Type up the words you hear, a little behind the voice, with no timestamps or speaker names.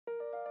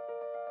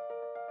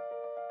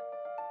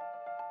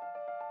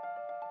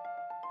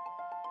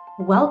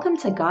Welcome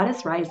to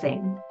Goddess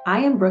Rising. I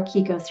am Brooke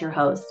Kikos, your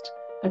host,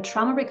 a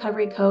trauma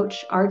recovery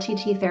coach,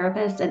 RTT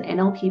therapist, and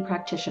NLP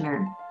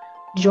practitioner.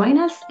 Join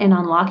us in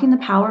unlocking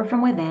the power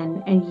from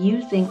within and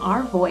using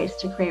our voice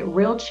to create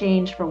real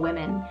change for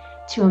women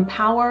to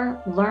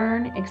empower,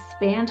 learn,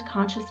 expand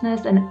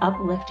consciousness, and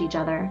uplift each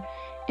other.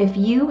 If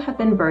you have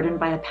been burdened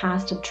by a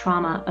past of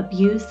trauma,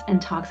 abuse,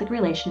 and toxic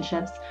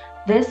relationships,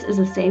 this is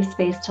a safe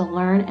space to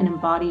learn and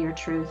embody your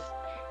truth.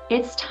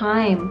 It's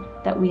time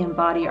that we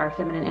embody our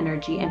feminine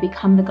energy and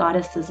become the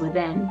goddesses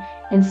within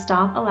and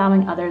stop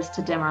allowing others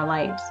to dim our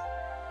light.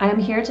 I am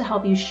here to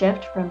help you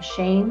shift from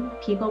shame,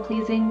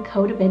 people-pleasing,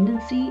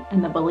 codependency,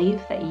 and the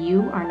belief that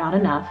you are not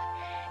enough,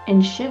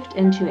 and shift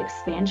into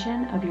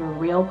expansion of your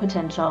real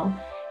potential.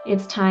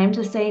 It's time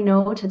to say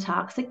no to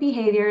toxic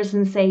behaviors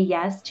and say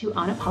yes to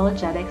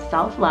unapologetic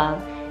self-love,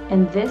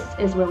 and this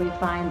is where we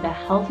find the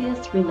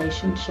healthiest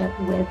relationship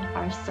with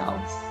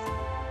ourselves.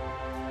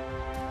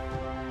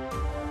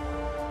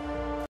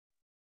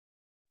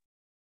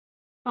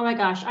 Oh my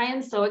gosh, I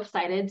am so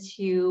excited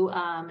to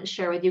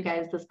share with you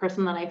guys this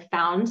person that I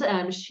found.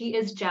 She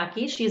is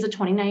Jackie. She's a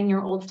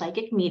 29-year-old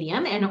psychic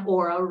medium and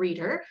aura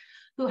reader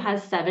who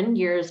has 7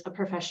 years of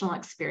professional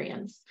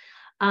experience.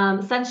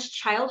 Since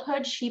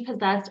childhood, she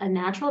possessed a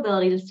natural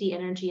ability to see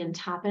energy and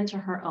tap into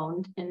her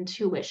own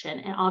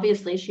intuition. And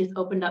obviously, she's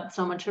opened up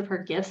so much of her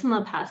gifts in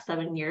the past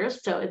 7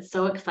 years. So it's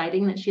so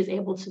exciting that she's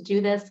able to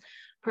do this,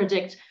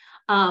 predict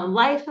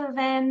life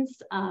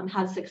events,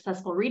 have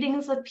successful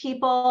readings with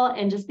people,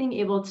 and just being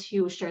able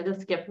to share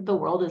this gift with the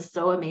world is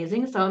so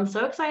amazing. So I'm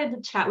so excited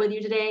to chat with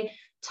you today,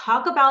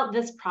 talk about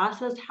this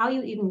process, how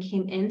you even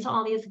came into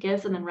all these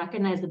gifts, and then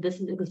recognize that this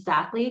is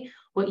exactly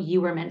what you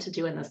were meant to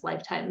do in this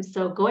lifetime.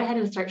 So go ahead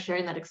and start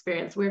sharing that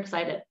experience. We're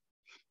excited.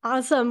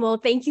 Awesome. Well,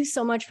 thank you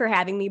so much for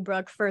having me,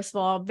 Brooke. First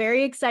of all,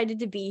 very excited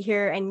to be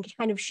here and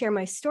kind of share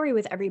my story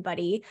with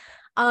everybody.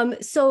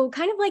 So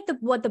kind of like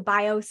what the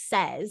bio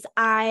says,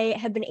 I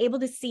have been able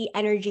to see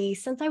energy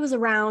since I was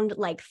around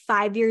like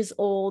 5 years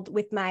old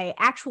with my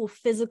actual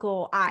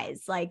physical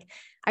eyes. Like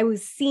I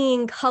was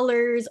seeing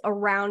colors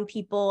around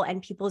people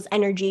and people's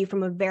energy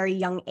from a very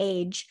young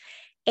age,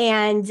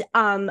 and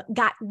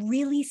got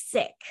really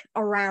sick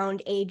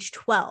around age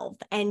 12.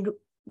 And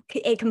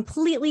it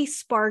completely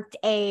sparked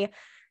a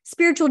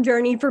spiritual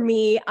journey for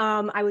me.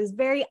 I was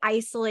very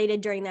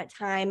isolated during that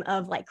time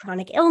of like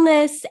chronic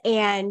illness,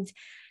 and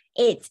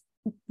it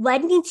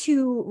led me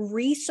to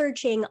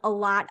researching a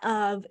lot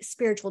of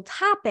spiritual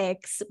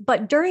topics.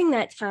 But during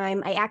that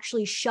time, I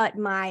actually shut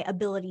my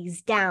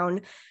abilities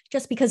down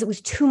just because it was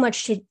too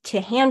much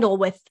to handle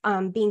with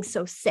being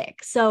so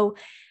sick. So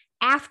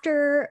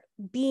after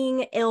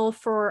being ill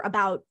for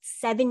about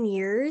 7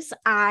 years,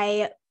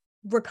 I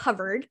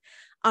recovered,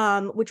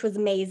 which was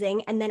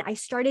amazing. And then I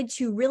started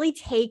to really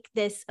take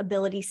this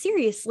ability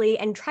seriously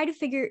and tried to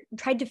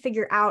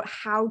figure out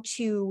how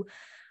to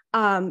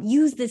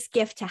use this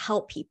gift to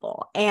help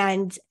people.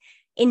 And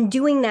in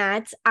doing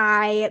that,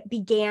 I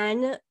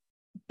began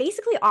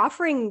basically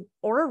offering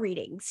aura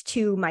readings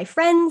to my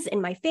friends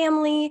and my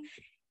family,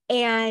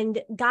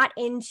 and got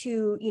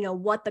into,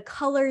 what the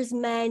colors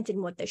meant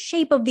and what the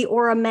shape of the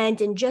aura meant,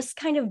 and just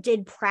kind of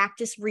did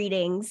practice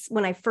readings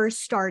when I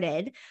first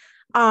started.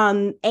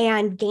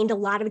 And gained a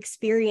lot of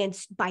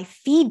experience by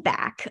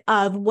feedback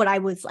of what I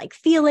was like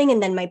feeling.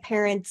 And then my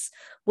parents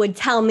would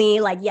tell me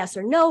like yes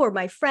or no, or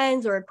my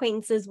friends or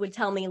acquaintances would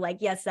tell me like,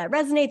 yes, that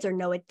resonates, or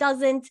no, it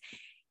doesn't.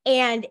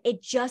 And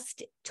it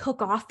just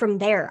took off from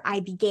there. I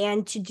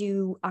began to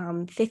do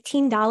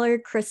 $15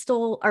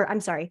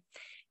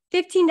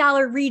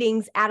 $15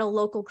 readings at a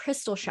local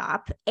crystal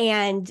shop,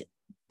 and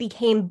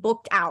became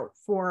booked out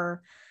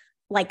for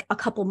like a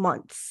couple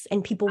months,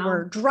 and people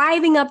were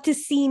driving up to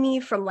see me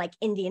from like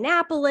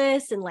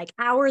Indianapolis and like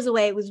hours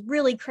away. It was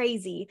really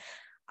crazy.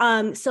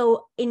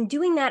 So in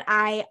doing that,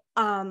 I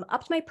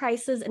upped my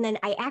prices, and then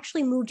I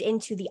actually moved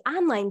into the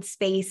online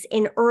space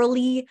in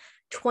early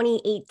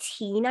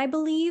 2018, I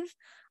believe.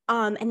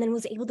 And then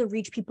was able to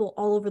reach people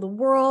all over the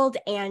world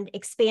and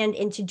expand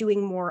into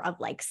doing more of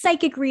like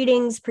psychic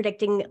readings,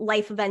 predicting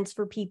life events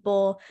for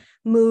people,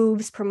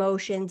 moves,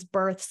 promotions,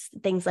 births,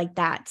 things like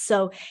that.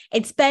 So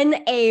it's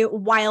been a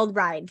wild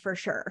ride for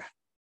sure.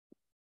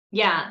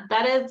 Yeah,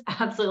 that is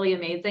absolutely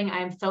amazing.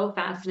 I'm so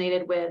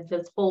fascinated with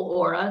this whole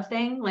aura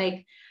thing.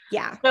 Like,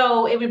 yeah.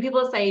 So when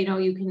people say,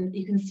 you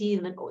can see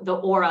the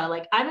aura,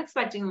 like I'm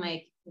expecting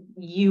like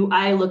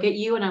I look at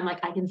you and I'm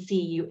like, I can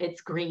see you.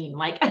 It's green.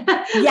 Like, like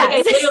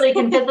I literally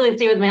can physically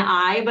see with my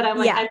eye, but I'm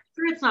like, I'm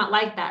sure it's not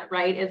like that,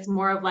 right? It's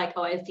more of like,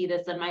 oh, I see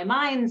this in my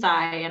mind's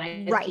eye, and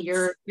I see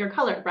your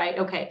color, right?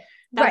 Okay.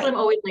 That's what I'm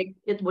always like,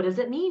 what does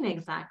it mean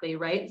exactly?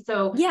 Right.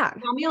 So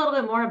tell me a little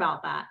bit more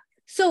about that.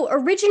 So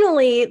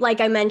originally, like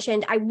I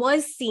mentioned, I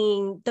was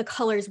seeing the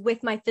colors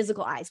with my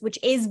physical eyes, which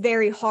is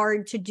very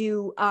hard to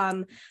do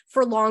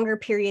for longer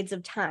periods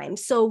of time.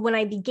 So when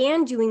I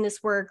began doing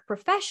this work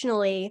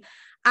professionally,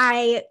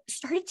 I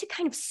started to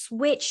kind of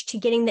switch to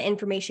getting the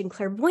information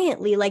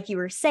clairvoyantly, like you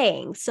were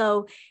saying.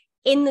 So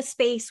in the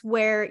space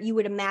where you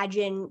would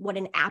imagine what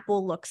an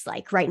apple looks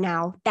like right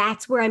now.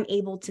 That's where I'm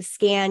able to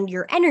scan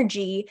your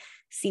energy,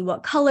 see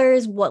what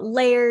colors, what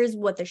layers,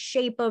 what the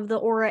shape of the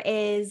aura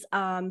is,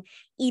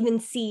 even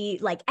see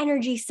like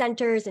energy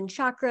centers and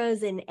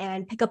chakras,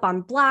 and pick up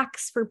on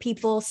blocks for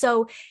people.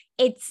 So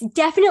it's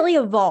definitely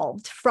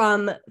evolved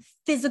from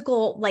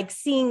physical, like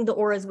seeing the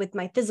auras with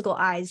my physical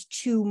eyes,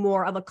 to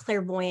more of a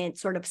clairvoyant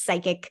sort of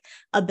psychic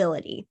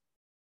ability.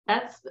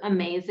 That's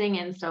amazing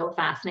and so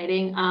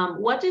fascinating.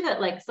 What do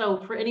that like?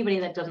 So for anybody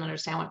that doesn't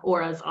understand what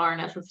auras are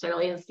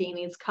necessarily and seeing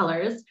these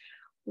colors,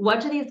 what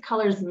do these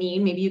colors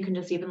mean? Maybe you can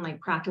just even like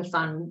practice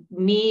on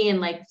me and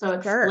like, so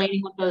Sure.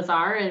 explaining what those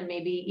are, and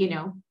maybe,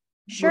 we'll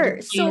Sure.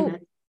 just stay in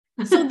this.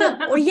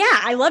 Yeah,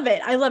 I love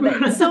it. I love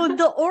it. So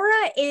the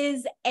aura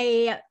is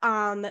a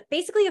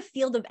basically a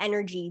field of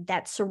energy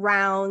that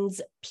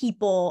surrounds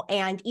people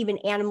and even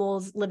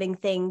animals, living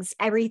things.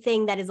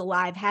 Everything that is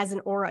alive has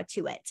an aura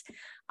to it.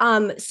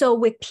 So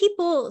with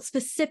people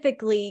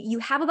specifically, you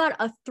have about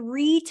a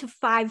 3 to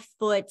 5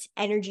 foot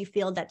energy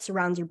field that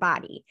surrounds your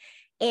body.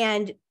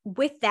 And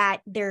with that,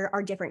 there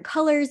are different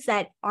colors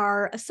that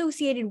are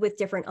associated with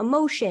different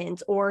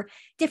emotions or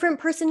different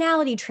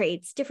personality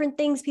traits. Different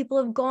things people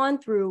have gone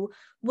through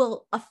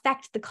will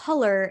affect the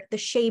color, the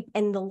shape,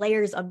 and the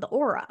layers of the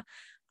aura.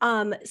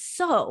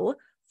 So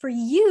for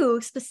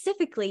you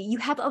specifically, you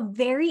have a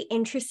very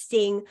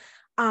interesting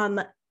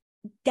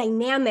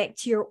dynamic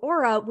to your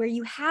aura where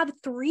you have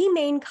 3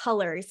 main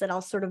colors that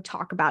I'll sort of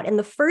talk about. And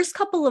the first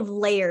couple of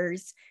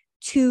layers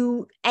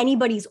to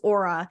anybody's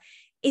aura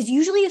is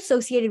usually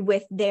associated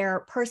with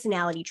their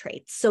personality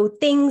traits. So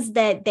things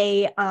that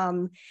they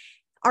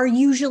are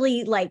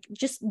usually like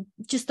just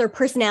their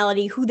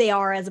personality, who they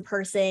are as a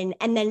person.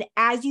 And then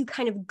as you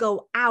kind of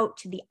go out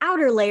to the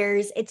outer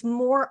layers, it's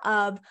more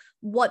of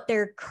what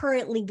they're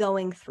currently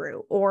going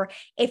through, or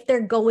if they're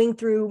going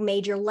through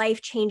major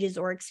life changes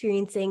or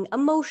experiencing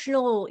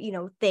emotional,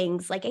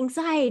 things like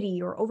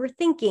anxiety or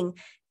overthinking,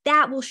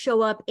 that will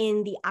show up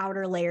in the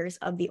outer layers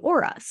of the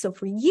aura. So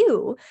for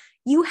you,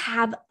 you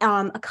have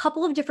a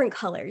couple of different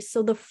colors.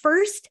 So the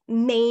first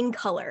main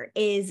color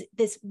is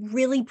this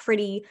really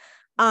pretty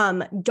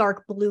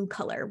dark blue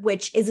color,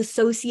 which is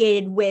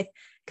associated with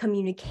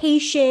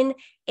communication.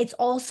 It's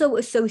also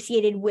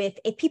associated with,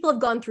 if people have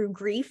gone through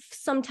grief,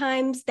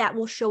 sometimes that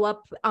will show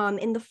up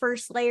in the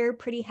first layer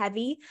pretty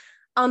heavy.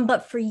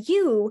 But for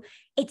you,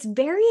 it's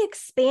very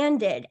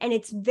expanded and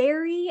it's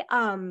very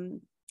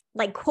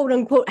like quote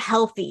unquote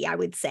healthy, I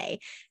would say.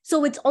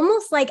 So it's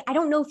almost like, I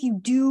don't know if you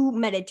do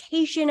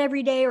meditation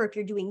every day or if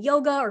you're doing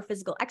yoga or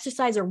physical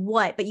exercise or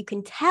what, but you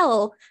can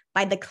tell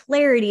by the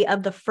clarity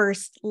of the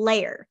first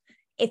layer.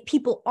 If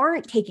people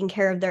aren't taking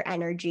care of their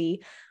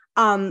energy,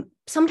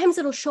 sometimes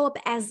it'll show up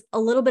as a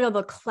little bit of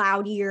a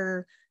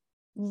cloudier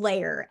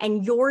layer,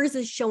 and yours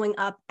is showing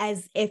up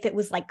as if it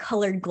was like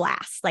colored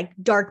glass, like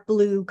dark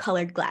blue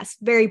colored glass,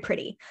 very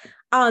pretty.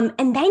 And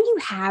then you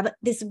have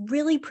this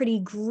really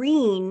pretty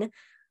green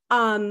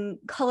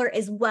color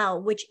as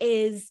well, which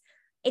is,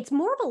 it's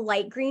more of a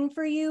light green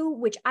for you,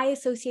 which I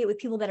associate with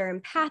people that are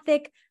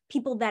empathic,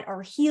 people that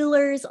are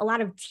healers. A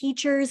lot of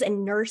teachers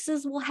and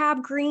nurses will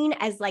have green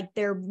as like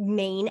their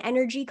main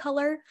energy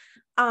color.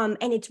 And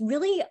it's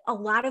really a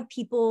lot of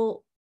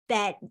people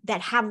that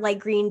have light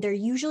green. They're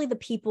usually the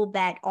people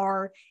that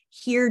are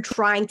here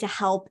trying to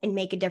help and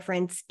make a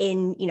difference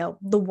in,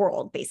 the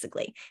world,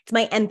 basically. It's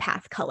my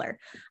empath color.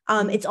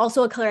 It's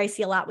also a color I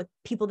see a lot with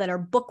people that are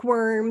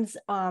bookworms,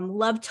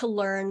 love to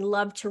learn,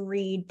 love to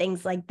read,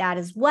 things like that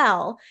as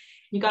well.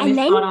 You got me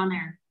spot on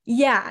there.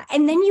 Yeah.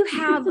 And then you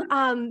have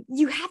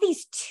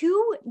these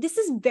two, this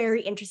is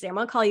very interesting. I'm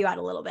going to call you out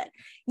a little bit.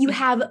 You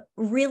have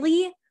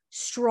really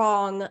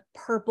strong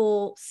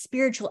purple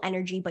spiritual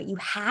energy, but you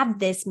have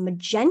this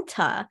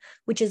magenta,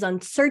 which is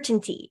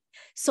uncertainty.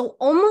 So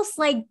almost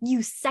like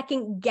you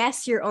second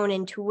guess your own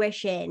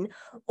intuition,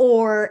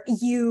 or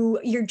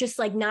you're just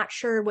like not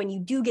sure when you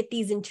do get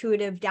these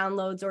intuitive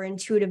downloads or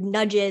intuitive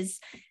nudges.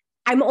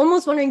 I'm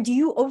almost wondering, do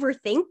you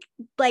overthink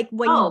like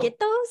when you get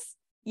those?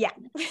 Yeah.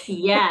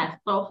 Yes.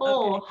 So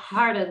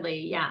wholeheartedly.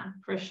 Okay. Yeah,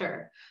 for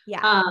sure.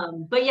 Yeah.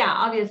 But yeah,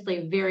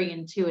 obviously very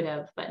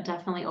intuitive, but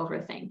definitely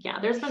overthink.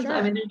 Yeah. There's been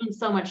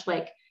so much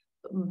like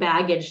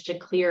baggage to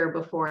clear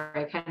before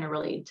I kind of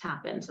really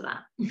tap into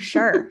that.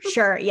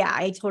 Sure. Yeah,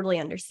 I totally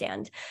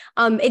understand.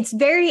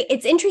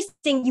 It's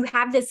interesting. You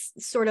have this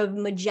sort of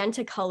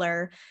magenta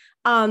color.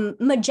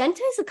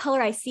 Magenta is a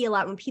color I see a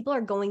lot when people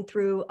are going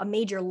through a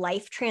major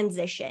life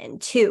transition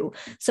too.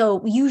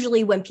 So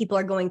usually when people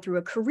are going through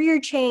a career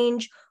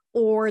change,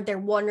 or they're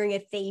wondering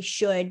if they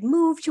should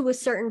move to a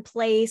certain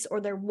place,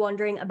 or they're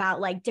wondering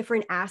about like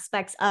different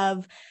aspects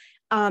of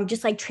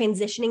just like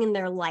transitioning in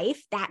their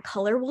life, that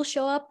color will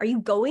show up. Are you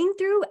going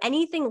through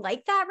anything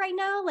like that right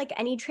now? Like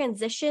any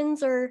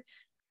transitions or?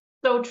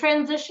 So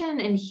transition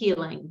and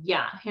healing,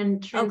 yeah,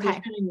 and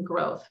transition and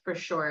growth for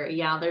sure.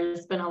 Yeah,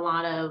 there's been a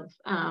lot of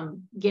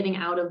getting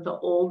out of the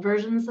old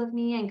versions of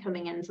me and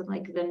coming into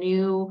like the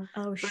new.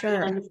 Oh,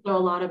 sure. versions. So a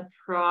lot of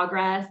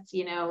progress,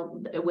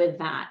 with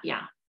that.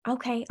 Yeah.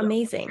 Okay,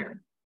 amazing.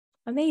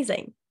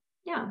 Amazing.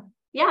 Yeah.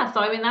 Yeah.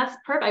 So, I mean, that's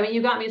perfect. I mean,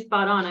 you got me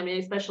spot on. I mean,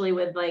 especially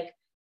with like,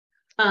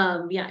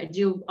 yeah, I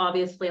do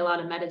obviously a lot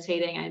of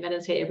meditating. I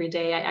meditate every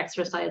day. I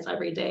exercise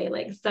every day.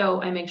 Like,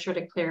 so I make sure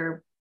to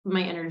clear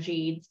my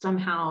energy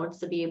somehow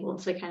to be able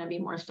to kind of be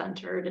more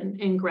centered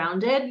and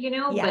grounded,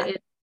 Yeah.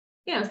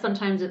 but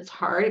sometimes it's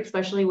hard,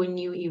 especially when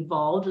you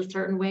evolved a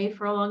certain way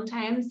for a long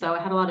time. So I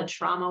had a lot of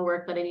trauma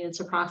work that I needed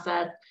to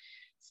process,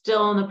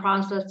 still in the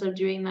process of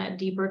doing that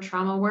deeper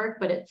trauma work,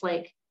 but it's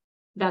like,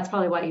 that's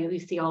probably why you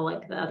see all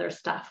like the other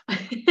stuff.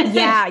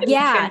 Yeah. The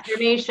Yeah.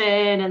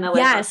 transformation and the like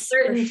Yes,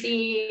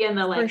 uncertainty and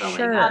the for like, oh my God,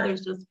 sure.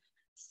 there's just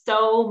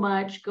so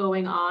much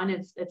going on.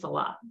 It's a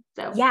lot.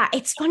 So Yeah,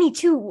 it's funny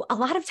too. A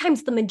lot of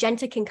times the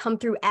magenta can come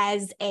through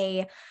as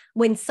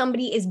when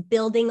somebody is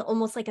building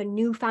almost like a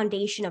new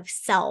foundation of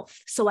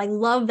self. So I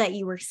love that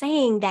you were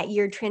saying that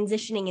you're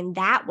transitioning in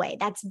that way.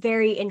 That's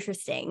very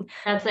interesting.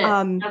 that's it.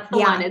 That's the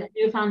one. Yeah. It's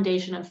new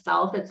foundation of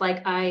self. It's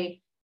like I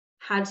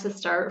had to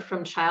start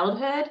from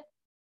childhood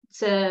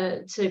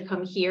to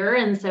come here.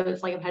 And so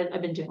it's like I've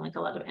been doing like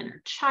a lot of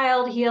inner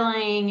child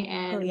healing Oh,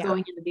 and yeah.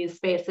 going into these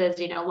spaces,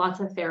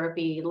 lots of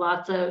therapy,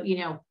 lots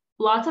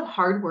of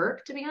hard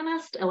work, to be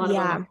honest, a lot of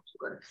Yeah. emotional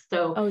work.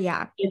 So Oh,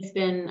 yeah. it's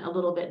been a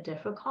little bit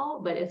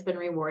difficult, but it's been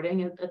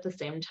rewarding at the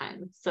same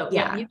time. So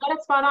yeah, Yeah. you got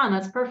it spot on.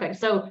 That's perfect.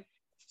 So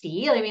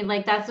see, I mean,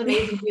 like that's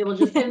amazing to be able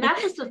to and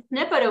that's just a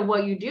snippet of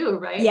what you do,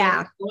 right? Like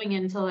Yeah. going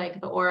into like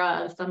the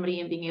aura of somebody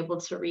and being able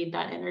to read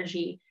that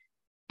energy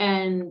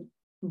and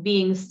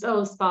being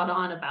so spot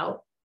on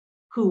about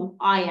who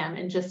I am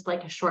in just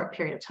like a short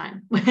period of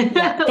time.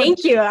 Yeah.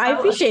 Thank you. I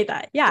appreciate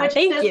that. Yeah. Which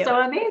Thank is you. so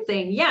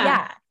amazing. Yeah.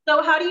 Yeah.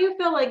 So how do you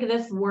feel like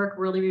this work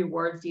really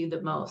rewards you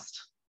the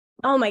most?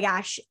 Oh my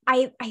gosh.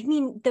 I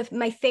mean,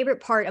 my favorite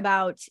part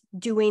about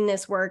doing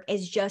this work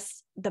is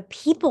just the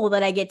people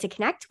that I get to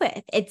connect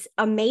with. It's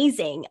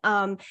amazing.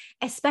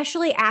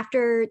 Especially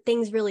after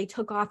things really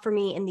took off for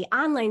me in the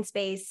online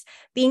space,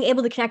 being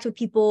able to connect with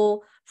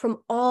people from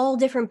all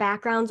different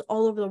backgrounds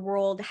all over the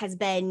world has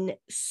been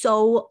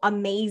so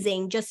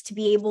amazing, just to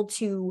be able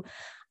to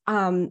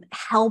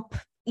help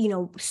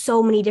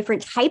so many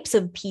different types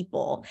of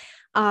people.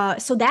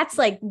 So that's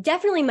like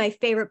definitely my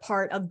favorite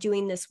part of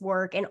doing this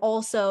work. And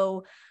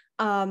also,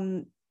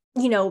 I've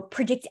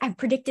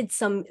predicted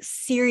some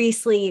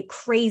seriously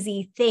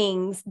crazy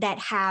things that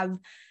have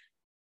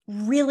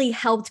really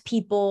helped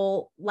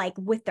people like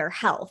with their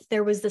health.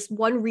 There was this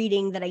one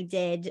reading that I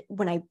did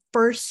when I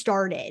first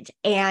started,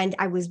 and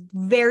I was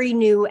very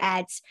new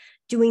at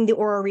doing the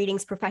aura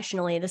readings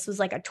professionally. This was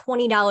like a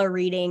 $20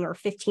 reading or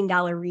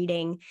 $15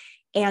 reading.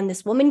 And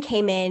this woman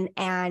came in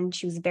and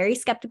she was very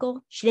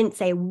skeptical. She didn't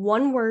say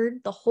one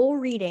word the whole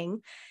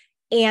reading.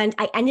 And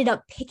I ended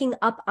up picking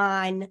up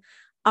on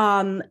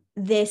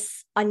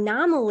this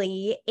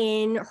anomaly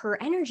in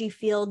her energy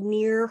field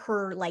near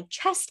her like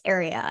chest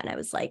area. And I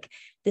was like,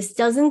 this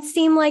doesn't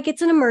seem like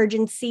it's an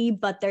emergency,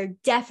 but they're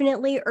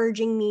definitely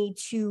urging me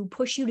to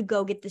push you to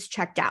go get this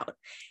checked out.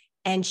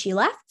 And she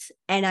left,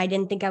 and I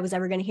didn't think I was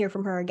ever going to hear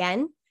from her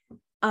again.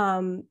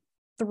 3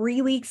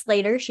 weeks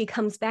later, she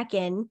comes back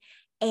in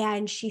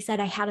and she said,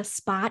 I had a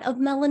spot of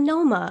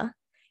melanoma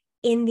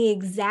in the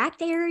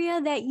exact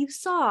area that you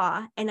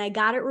saw, and I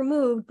got it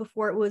removed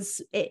before it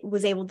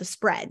was able to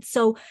spread.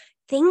 So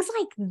things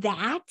like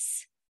that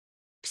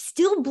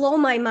still blow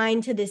my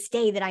mind to this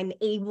day, that I'm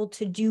able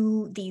to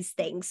do these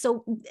things.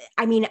 So,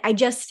 I mean, I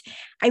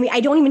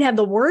don't even have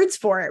the words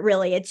for it,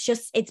 really.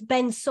 It's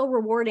been so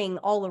rewarding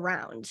all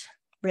around,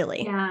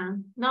 really. Yeah,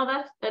 no,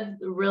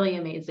 that's really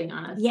amazing,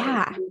 honestly.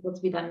 Yeah. To be able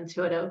to be that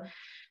intuitive.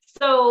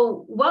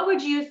 So what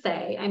would you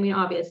say? I mean,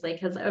 obviously,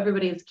 because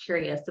everybody's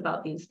curious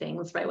about these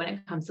things, right? When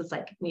it comes to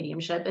psychic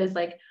mediumship, is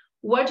like,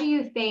 what do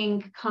you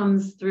think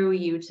comes through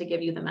you to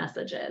give you the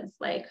messages?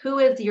 Like, who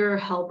is your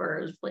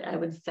helpers, I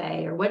would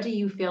say, or what do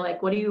you feel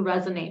like, what do you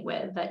resonate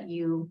with that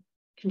you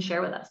can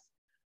share with us?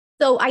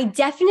 So I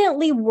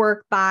definitely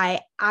work by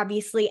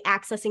obviously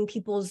accessing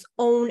people's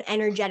own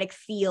energetic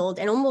field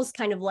and almost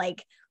kind of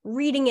like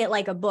reading it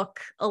like a book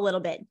a little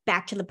bit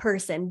back to the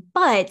person.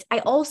 But I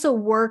also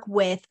work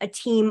with a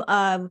team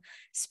of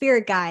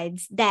spirit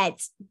guides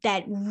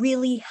that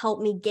really help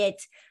me get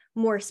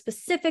more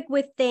specific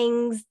with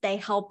things. They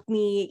help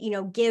me,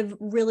 give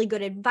really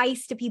good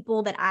advice to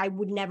people that I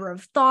would never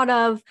have thought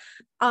of.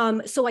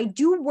 So I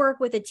do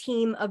work with a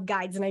team of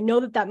guides, and I know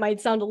that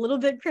might sound a little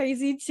bit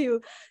crazy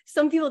to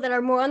some people that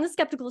are more on the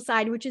skeptical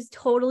side, which is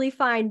totally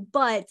fine.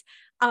 But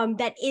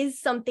that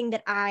is something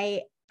that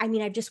I've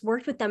just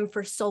worked with them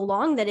for so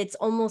long that it's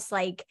almost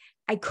like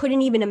I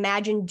couldn't even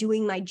imagine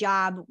doing my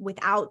job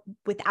without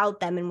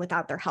them and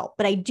without their help.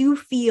 But I do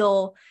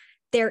feel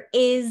there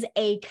is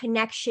a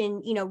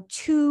connection,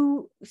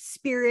 to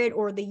spirit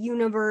or the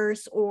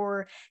universe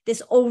or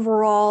this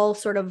overall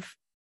sort of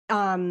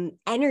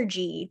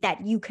energy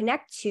that you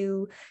connect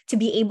to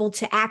be able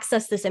to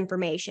access this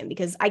information.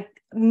 Because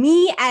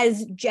me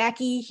as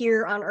Jackie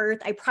here on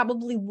Earth, I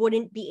probably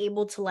wouldn't be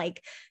able to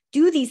like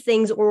do these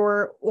things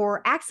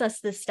or access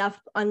this stuff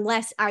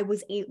unless I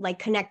was like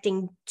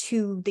connecting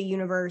to the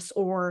universe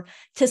or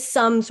to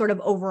some sort of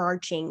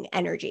overarching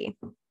energy.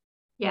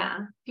 Yeah,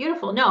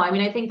 beautiful. No, I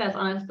mean, I think that's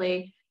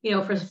honestly,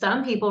 for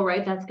some people,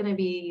 right, that's going to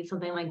be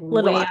something like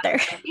Little way out there.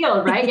 out of the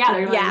field, right? Yeah,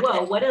 they're Yeah. like,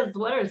 whoa,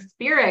 what are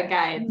spirit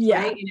guides,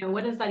 Yeah. right?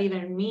 What does that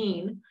even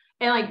mean?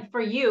 And like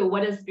for you,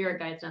 what does spirit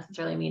guides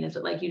necessarily mean? Is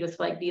it like you just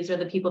feel like these are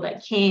the people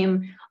that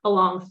came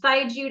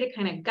alongside you to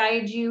kind of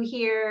guide you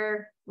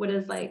here? What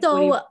is like, what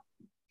do you?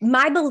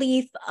 My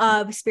belief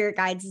of spirit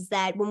guides is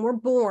that when we're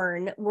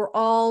born, we're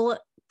all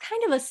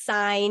kind of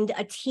assigned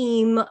a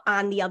team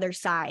on the other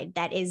side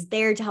that is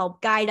there to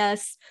help guide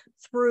us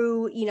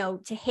through,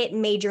 to hit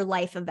major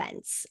life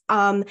events.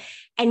 And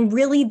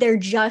really, they're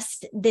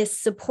just this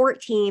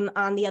support team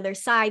on the other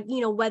side,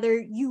 whether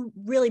you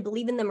really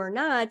believe in them or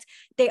not,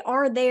 they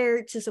are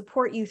there to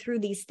support you through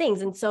these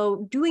things. And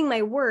so doing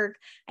my work,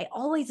 I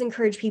always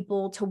encourage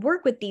people to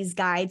work with these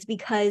guides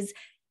because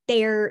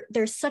they're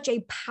such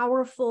a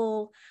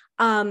powerful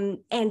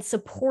and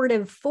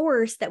supportive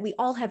force that we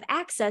all have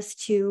access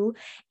to.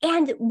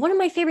 And one of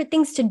my favorite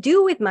things to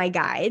do with my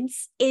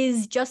guides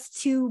is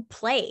just to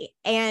play.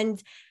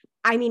 And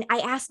I mean, I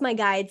ask my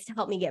guides to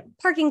help me get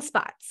parking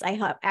spots.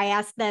 I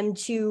ask them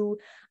to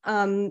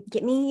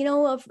get me,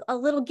 a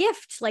little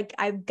gift. Like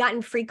I've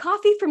gotten free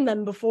coffee from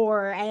them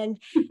before, and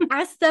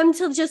ask them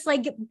to just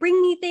like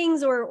bring me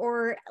things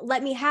or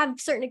let me have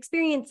certain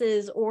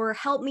experiences or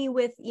help me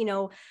with,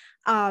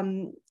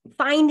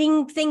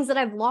 finding things that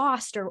I've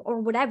lost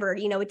or whatever.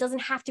 It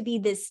doesn't have to be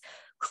this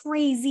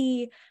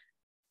crazy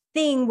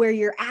thing where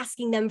you're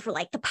asking them for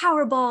like the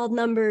Powerball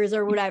numbers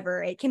or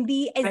whatever. It can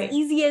be as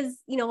easy as,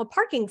 a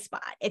parking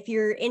spot if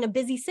you're in a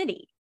busy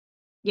city.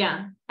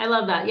 Yeah, I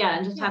love that. Yeah,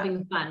 and just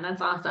having fun.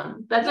 That's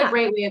awesome. That's a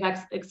great way of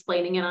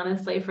explaining it,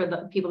 honestly, for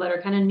the people that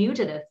are kind of new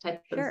to this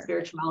type of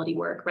spirituality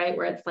work, right?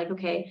 Where it's like,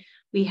 okay,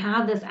 we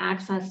have this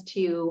access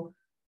to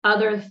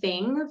other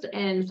things.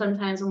 And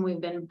sometimes when we've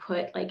been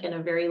put like in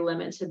a very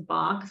limited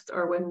box,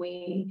 or when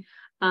we,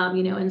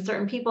 and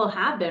certain people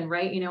have been,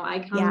 right?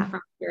 I come from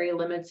a very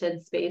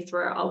limited space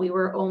where we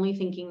were only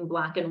thinking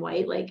black and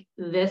white. Like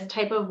this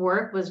type of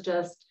work was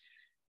just,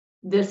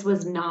 this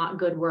was not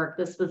good work.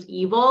 This was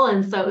evil.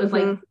 And so it was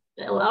like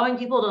allowing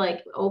people to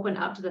like open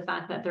up to the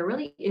fact that there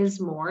really is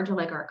more to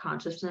like our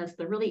consciousness.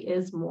 There really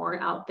is more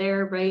out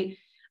there, right?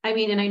 I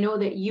mean, and I know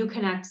that you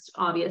connect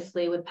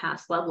obviously with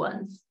past loved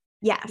ones.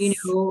 Yes.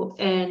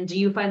 And do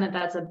you find that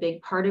that's a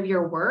big part of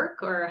your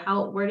work, or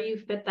where do you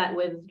fit that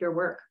with your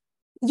work?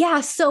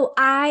 Yeah, so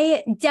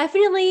I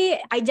definitely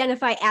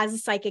identify as a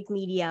psychic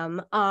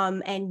medium.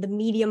 And the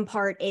medium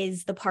part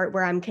is the part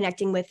where I'm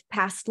connecting with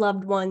past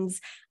loved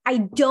ones. I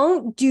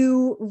don't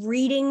do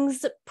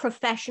readings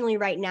professionally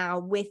right now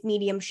with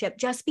mediumship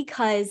just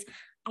because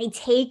I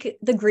take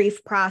the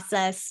grief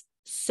process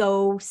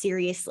so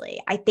seriously.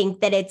 I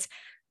think that it's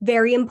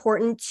very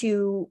important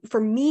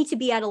for me to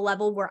be at a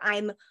level where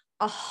I'm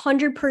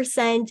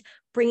 100%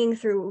 bringing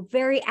through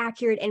very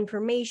accurate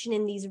information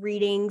in these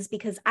readings,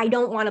 because I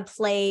don't want to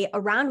play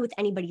around with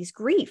anybody's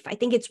grief. I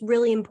think it's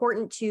really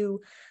important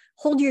to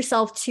hold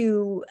yourself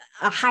to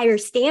a higher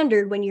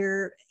standard when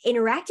you're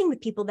interacting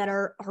with people that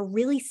are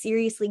really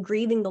seriously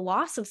grieving the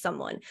loss of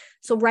someone.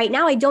 So right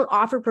now, I don't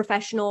offer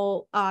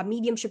professional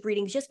mediumship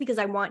readings just because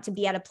I want to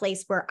be at a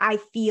place where I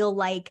feel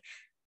like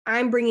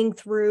I'm bringing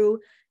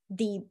through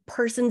the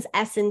person's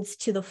essence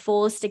to the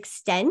fullest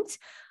extent.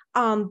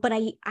 But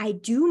I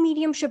do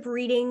mediumship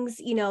readings,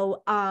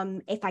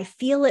 if I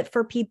feel it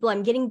for people.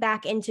 I'm getting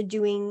back into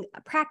doing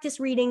practice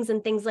readings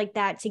and things like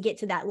that to get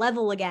to that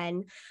level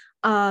again.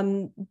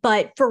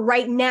 But for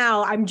right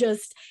now, I'm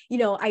just,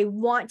 I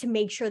want to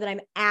make sure that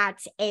I'm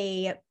at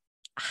a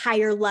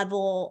higher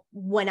level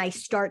when I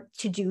start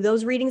to do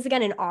those readings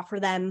again and offer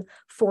them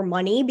for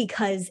money,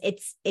 because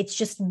it's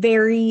just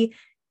very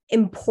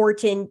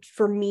important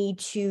for me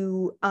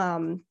to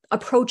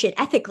approach it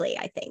ethically,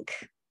 I think.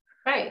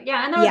 Right.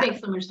 Yeah. And that would make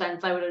so much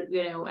sense. I would,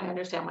 I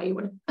understand why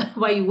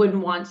you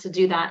wouldn't want to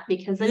do that,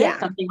 because it is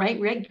something,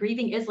 right?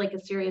 Grieving is like a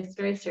serious,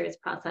 very serious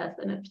process,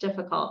 and it's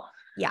difficult.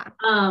 Yeah.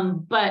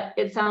 But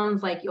it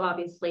sounds like you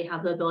obviously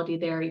have the ability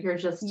there. You're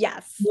just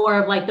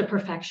more of like the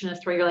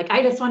perfectionist, where you're like,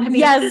 I just want to be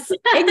exactly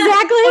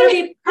want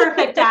to be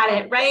perfect at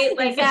it, right?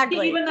 Like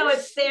even though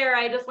it's there,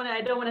 I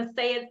don't want to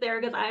say it's there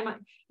because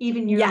I'm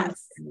even you,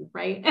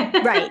 right?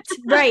 right.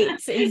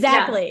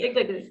 Exactly.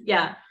 Exactly.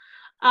 Yeah.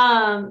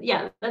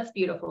 That's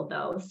beautiful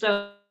though.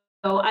 So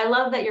I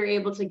love that you're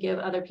able to give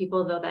other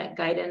people though that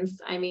guidance.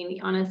 I mean,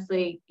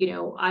 honestly,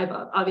 I've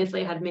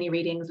obviously had many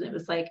readings, and it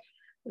was like,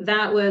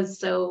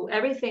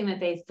 everything that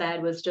they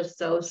said was just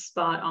so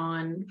spot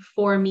on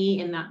for me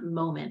in that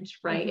moment,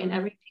 right? And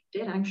everything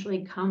did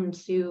actually come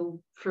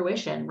to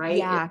fruition, right?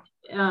 Yeah.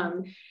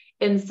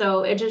 And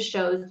so it just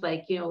shows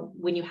like,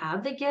 when you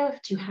have the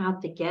gift, you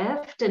have the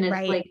gift, and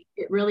it's like,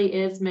 it really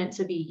is meant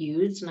to be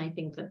used. And I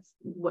think that's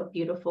what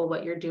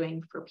you're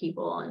doing for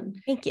people, and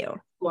thank you,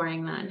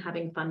 exploring that and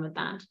having fun with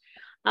that.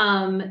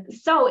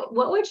 So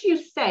what would you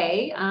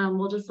say,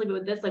 we'll just leave it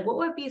with this, like, what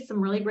would be some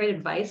really great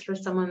advice for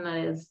someone that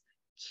is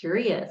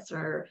curious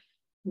or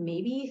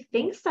maybe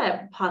thinks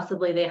that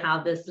possibly they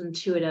have this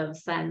intuitive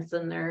sense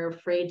and they're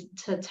afraid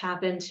to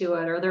tap into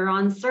it, or they're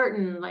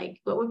uncertain, like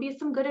what would be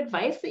some good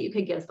advice that you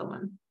could give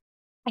someone?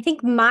 I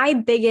think my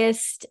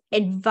biggest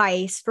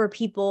advice for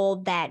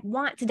people that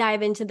want to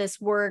dive into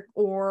this work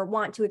or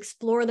want to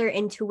explore their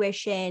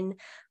intuition,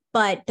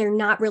 but they're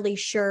not really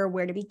sure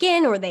where to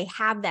begin, or they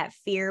have that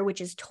fear,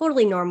 which is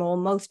totally normal.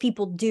 Most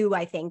people do,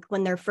 I think,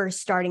 when they're first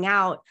starting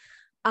out,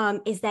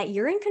 is that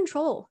you're in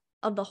control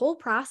of the whole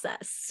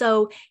process.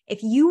 So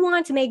if you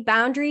want to make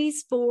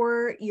boundaries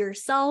for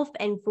yourself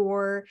and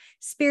for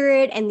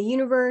spirit and the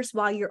universe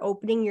while you're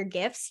opening your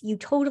gifts, you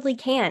totally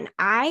can.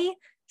 I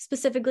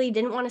specifically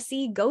didn't want to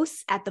see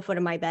ghosts at the foot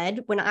of my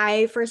bed when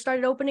I first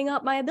started opening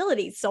up my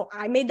abilities. So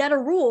I made that a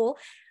rule.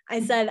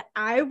 I said,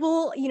 I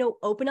will,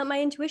 open up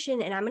my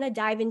intuition and I'm going to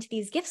dive into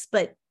these gifts,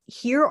 but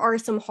here are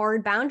some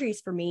hard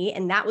boundaries for me.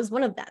 And that was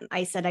one of them.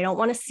 I said, I don't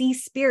want to see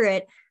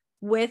spirit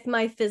with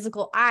my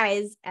physical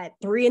eyes at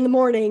 3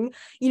 a.m,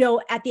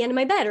 at the end of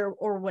my bed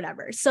or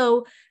whatever.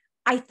 So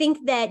I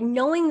think that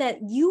knowing that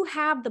you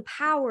have the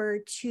power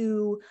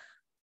to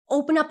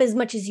open up as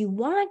much as you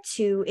want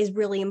to is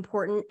really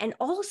important. And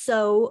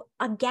also,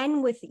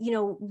 again, with,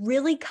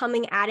 really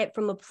coming at it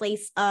from a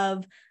place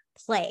of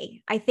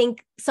play. I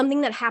think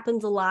something that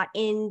happens a lot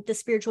in the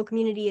spiritual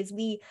community is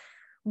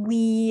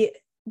we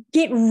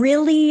get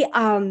really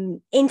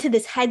into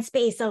this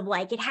headspace of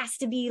like, it has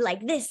to be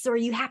like this, or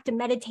you have to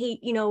meditate,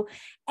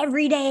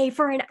 every day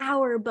for an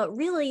hour. But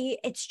really,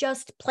 it's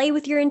just play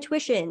with your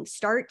intuition.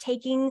 Start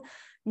taking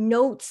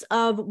notes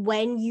of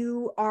when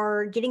you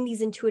are getting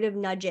these intuitive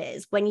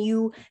nudges, when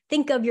you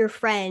think of your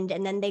friend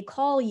and then they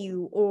call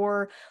you,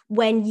 or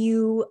when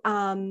you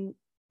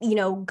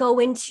go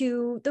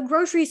into the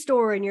grocery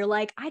store and you're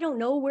like, I don't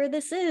know where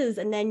this is,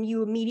 and then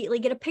you immediately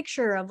get a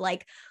picture of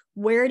like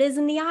where it is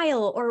in the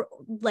aisle, or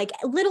like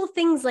little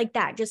things like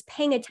that. Just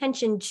paying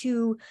attention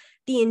to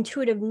the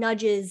intuitive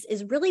nudges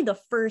is really the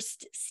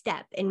first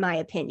step, in my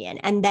opinion.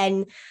 And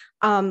then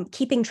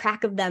keeping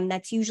track of them.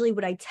 That's usually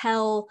what I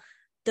tell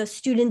the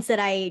students that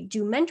I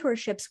do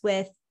mentorships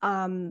with,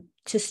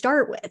 to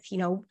start with,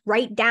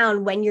 write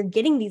down when you're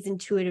getting these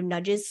intuitive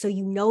nudges, so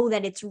you know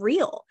that it's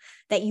real,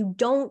 that you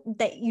don't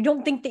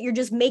think that you're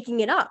just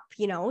making it up,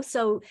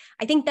 So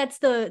I think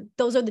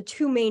those are the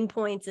two main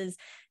points: is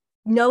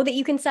know that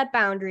you can set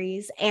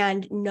boundaries,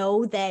 and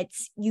know that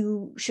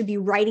you should be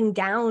writing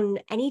down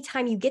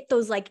anytime you get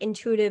those like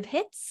intuitive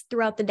hits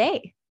throughout the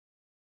day.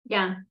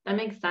 Yeah, that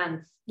makes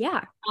sense.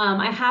 Yeah.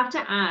 I have to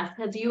ask,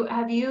 have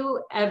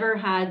you ever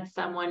had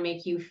someone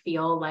make you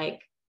feel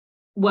like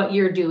what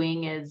you're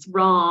doing is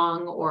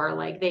wrong, or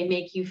like they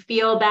make you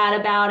feel bad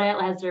about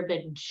it? Has there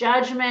been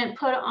judgment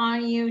put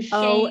on you,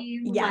 Oh,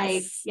 shame? yes.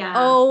 Like, yeah.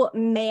 Oh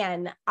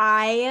man.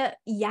 I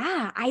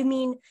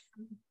mean,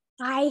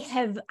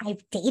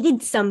 I've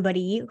dated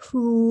somebody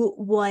who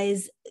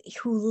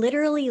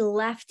literally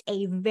left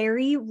a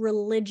very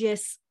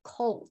religious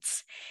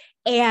cult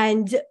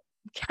and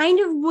kind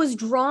of was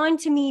drawn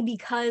to me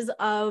because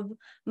of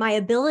my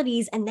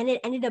abilities. And then it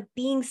ended up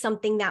being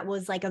something that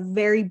was like a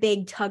very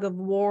big tug of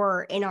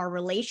war in our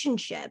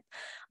relationship,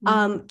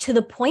 to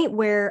the point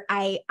where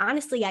I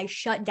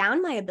shut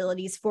down my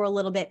abilities for a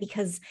little bit,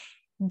 because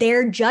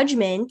their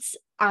judgment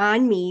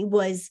on me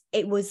was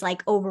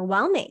like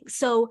overwhelming.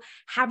 So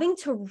having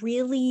to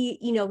really,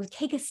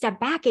 take a step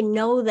back and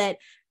know that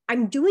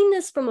I'm doing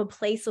this from a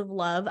place of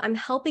love. I'm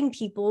helping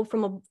people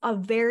from a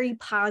very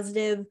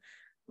positive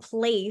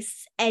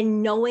place,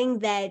 and knowing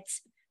that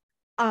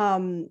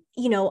I'm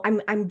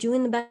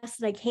doing the best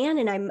that I can,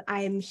 and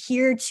I'm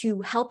here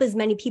to help as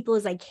many people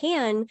as I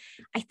can,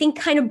 I think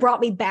kind of brought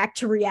me back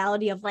to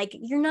reality of like,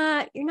 you're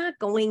not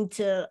going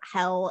to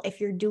hell if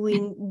you're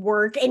doing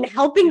work and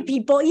helping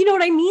people. You know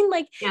what I mean?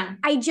 Like, Yeah.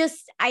 I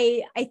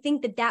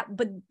think that,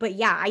 but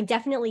yeah, I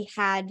definitely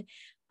had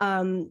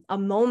a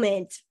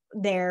moment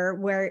there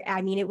where,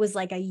 I mean, it was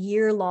like a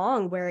year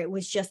long where it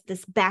was just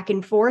this back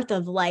and forth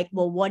of like,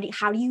 well,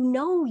 how do you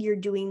know you're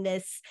doing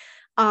this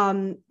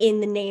in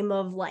the name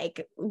of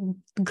like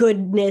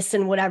goodness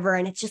and whatever?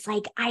 And it's just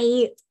like,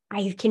 I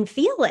can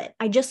feel it.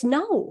 I just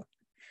know.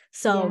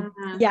 So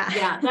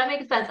yeah, that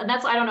makes sense. And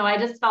that's, I don't know, I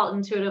just felt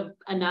intuitive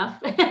enough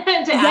to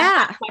ask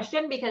that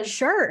question, because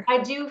sure, I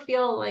do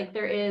feel like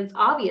there is,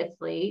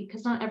 obviously,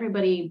 because not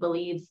everybody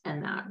believes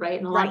in that, right?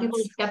 And a lot of people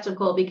are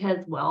skeptical because,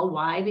 well,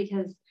 why?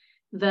 Because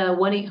the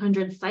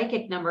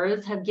 1-800-psychic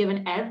numbers have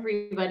given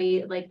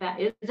everybody like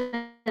that is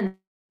in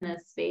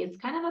this space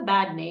kind of a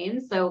bad name.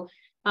 So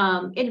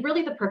and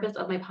really the purpose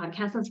of my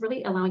podcast is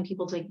really allowing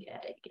people to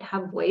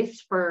have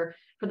voice for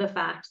the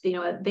fact,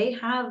 they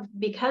have,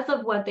 because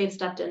of what they've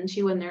stepped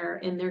into in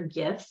their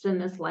gifts in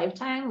this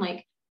lifetime,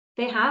 like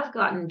they have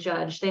gotten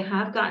judged, they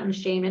have gotten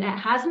shamed, and it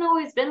hasn't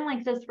always been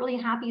like this really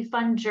happy,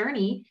 fun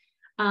journey.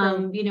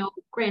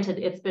 Granted,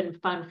 it's been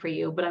fun for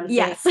you, but I'm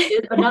saying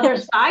it's another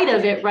side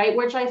of it, right?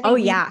 Which I think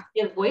we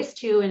give voice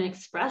to and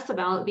express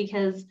about,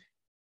 because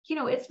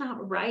it's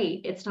not right.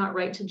 It's not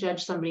right to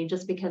judge somebody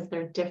just because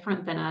they're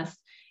different than us.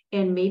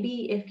 And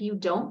maybe if you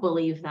don't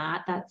believe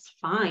that, that's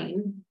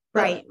fine.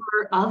 Right. But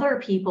for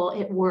other people,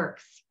 it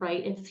works,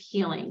 right? It's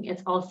healing.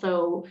 It's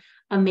also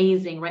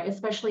amazing, right?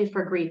 Especially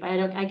for grief.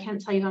 I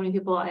can't tell you how many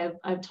people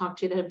I've talked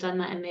to that have done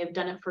that, and they've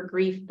done it for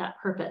grief, that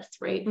purpose,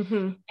 right?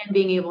 And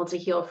being able to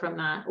heal from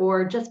that,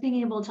 or just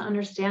being able to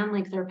understand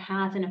like their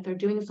path, and if they're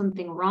doing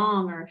something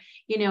wrong, or,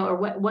 or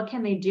what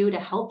can they do to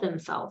help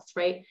themselves,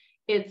 right?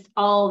 It's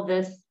all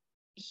this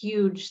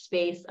huge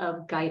space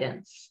of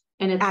guidance,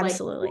 and it's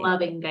Absolutely. like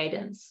loving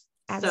guidance.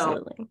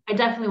 Absolutely. So I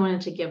definitely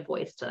wanted to give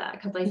voice to that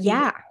because I think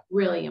it's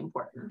really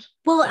important.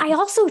 Well, I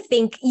also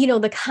think,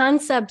 the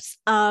concepts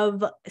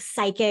of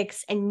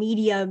psychics and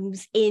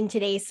mediums in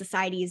today's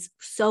society is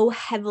so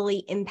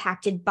heavily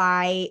impacted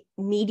by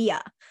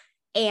media.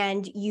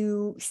 And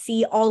you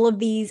see all of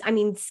these,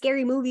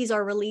 scary movies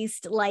are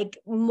released like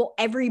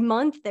every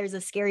month. There's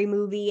a scary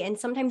movie, and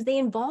sometimes they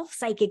involve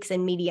psychics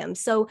and mediums.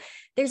 So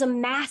there's a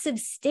massive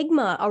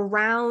stigma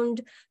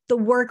around the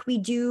work we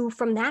do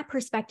from that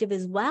perspective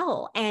as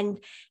well. And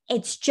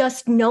it's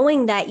just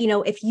knowing that,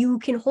 if you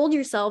can hold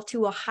yourself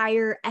to a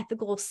higher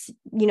ethical,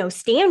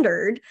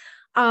 standard,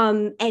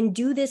 and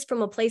do this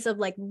from a place of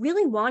like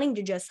really wanting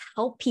to just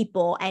help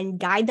people and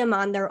guide them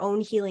on their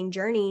own healing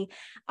journey.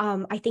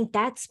 I think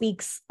that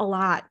speaks a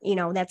lot,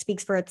 that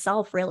speaks for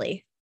itself,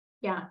 really.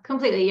 Yeah,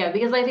 completely. Yeah,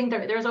 because I think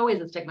there's always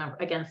a stigma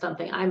against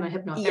something. I'm a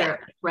hypnotherapist,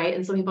 right?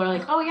 And so people are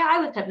like, oh yeah, I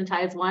was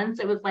hypnotized once.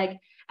 It was like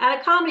at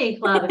a comedy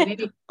club, and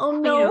maybe oh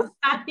no,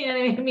 it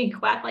made me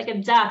quack like a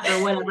duck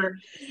or whatever.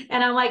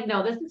 And I'm like,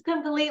 no, this is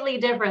completely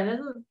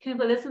different.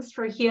 This is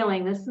for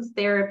healing. This is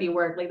therapy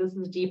work. Like this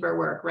is deeper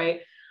work,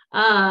 right?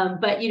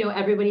 But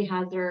everybody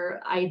has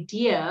their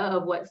idea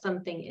of what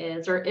something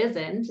is or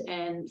isn't,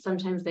 and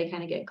sometimes they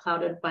kind of get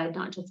clouded by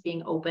not just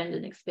being open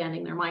and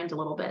expanding their mind a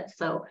little bit.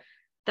 So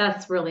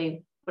that's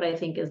really what I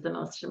think is the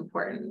most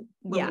important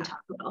when we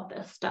talk about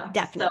this stuff.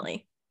 Definitely.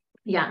 So,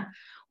 yeah.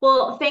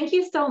 Well, thank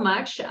you so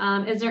much.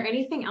 Is there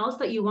anything else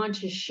that you want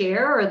to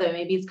share, or that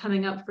maybe is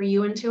coming up for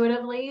you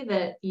intuitively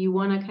that you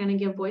want to kind of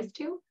give voice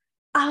to?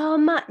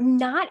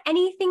 Not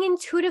anything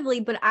intuitively,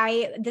 but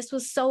this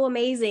was so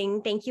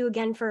amazing. Thank you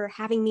again for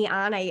having me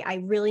on.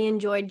 I really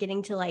enjoyed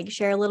getting to like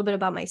share a little bit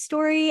about my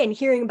story and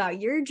hearing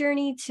about your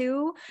journey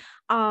too.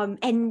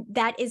 And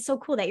that is so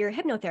cool that you're a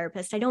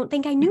hypnotherapist. I don't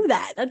think I knew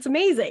that. That's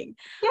amazing.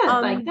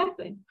 Yeah,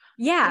 exactly.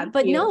 Yeah,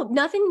 but no,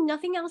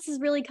 nothing else is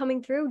really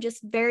coming through.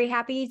 Just very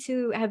happy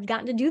to have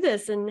gotten to do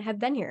this and have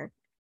been here.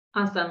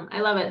 Awesome.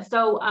 I love it.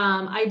 So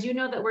I do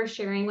know that we're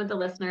sharing with the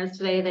listeners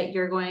today that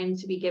you're going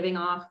to be giving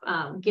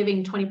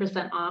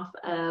 20% off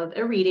of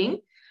a reading.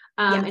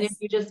 And if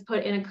you just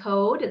put in a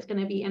code, it's going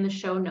to be in the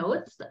show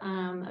notes,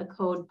 a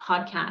code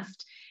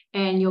podcast,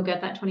 and you'll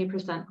get that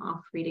 20%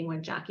 off reading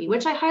with Jackie,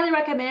 which I highly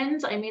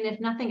recommend. I mean, if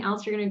nothing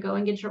else, you're going to go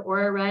and get your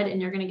aura read,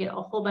 and you're going to get a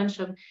whole bunch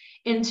of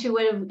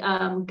intuitive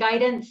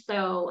guidance.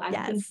 So I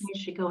think you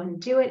should go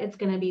and do it. It's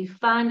going to be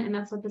fun. And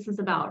that's what this is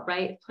about,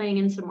 right? Playing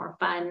into more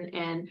fun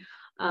and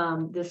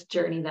this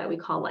journey that we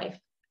call life.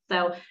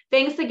 So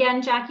thanks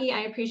again, Jackie.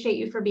 I appreciate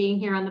you for being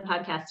here on the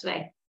podcast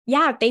today.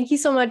 Yeah, thank you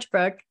so much,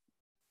 Brooke.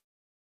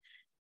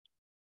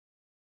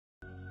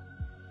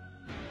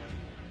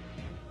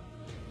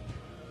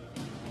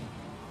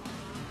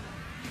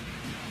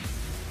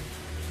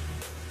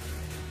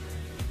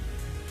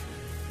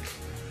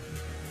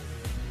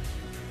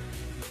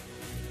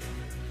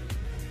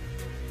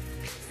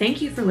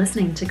 Thank you for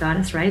listening to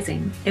Goddess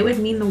Rising. It would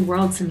mean the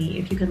world to me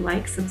if you could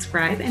like,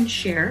 subscribe, and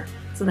share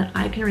so that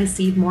I can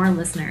receive more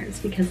listeners,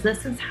 because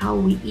this is how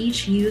we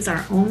each use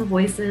our own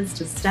voices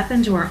to step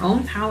into our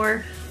own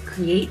power,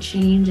 create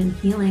change and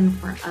healing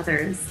for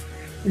others.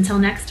 Until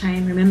next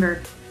time,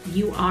 remember,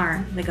 you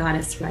are the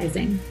Goddess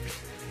Rising.